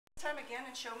time again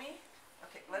and show me?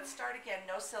 Okay, let's start again.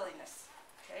 No silliness.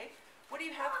 Okay? What do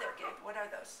you have there, Gabe? What are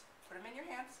those? Put them in your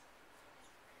hands.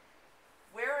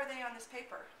 Where are they on this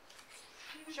paper?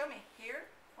 Show me. Here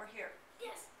or here?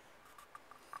 Yes.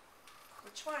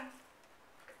 Which one?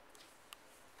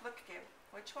 Look, Gabe.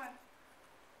 Which one?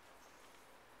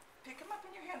 Pick them up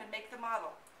in your hand and make the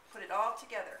model. Put it all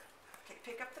together. Okay,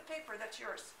 pick up the paper that's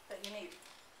yours, that you need.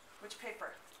 Which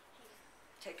paper?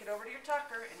 Take it over to your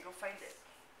talker and go find it.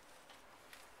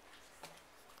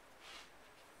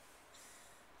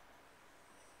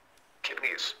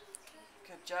 Kidneys.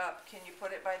 Good job. Can you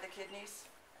put it by the kidneys?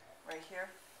 Right here.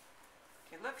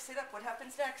 Okay, look, sit up. What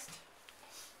happens next?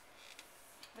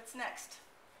 What's next?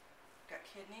 We've got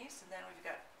kidneys, and then we've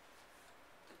got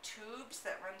the tubes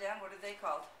that run down. What are they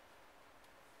called?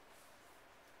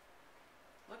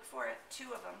 Look for it.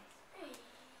 2 of them.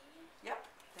 Yep,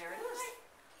 there it is.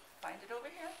 Find it over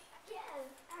here. Yes.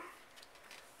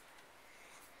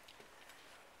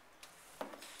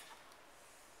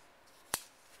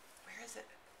 Where is it?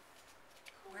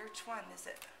 Which one is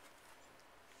it?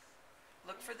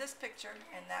 Look for this picture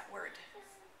and that word.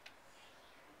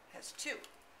 It has 2.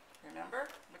 Remember?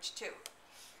 Which 2?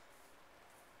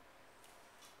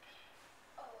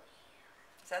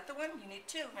 Is that the one? You need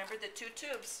 2. Remember the 2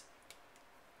 tubes.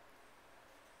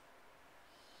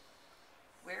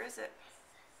 Where is it?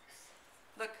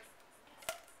 Look.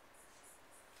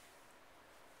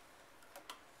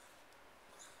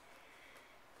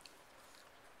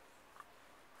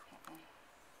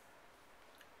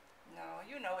 No,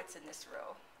 you know it's in this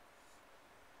row.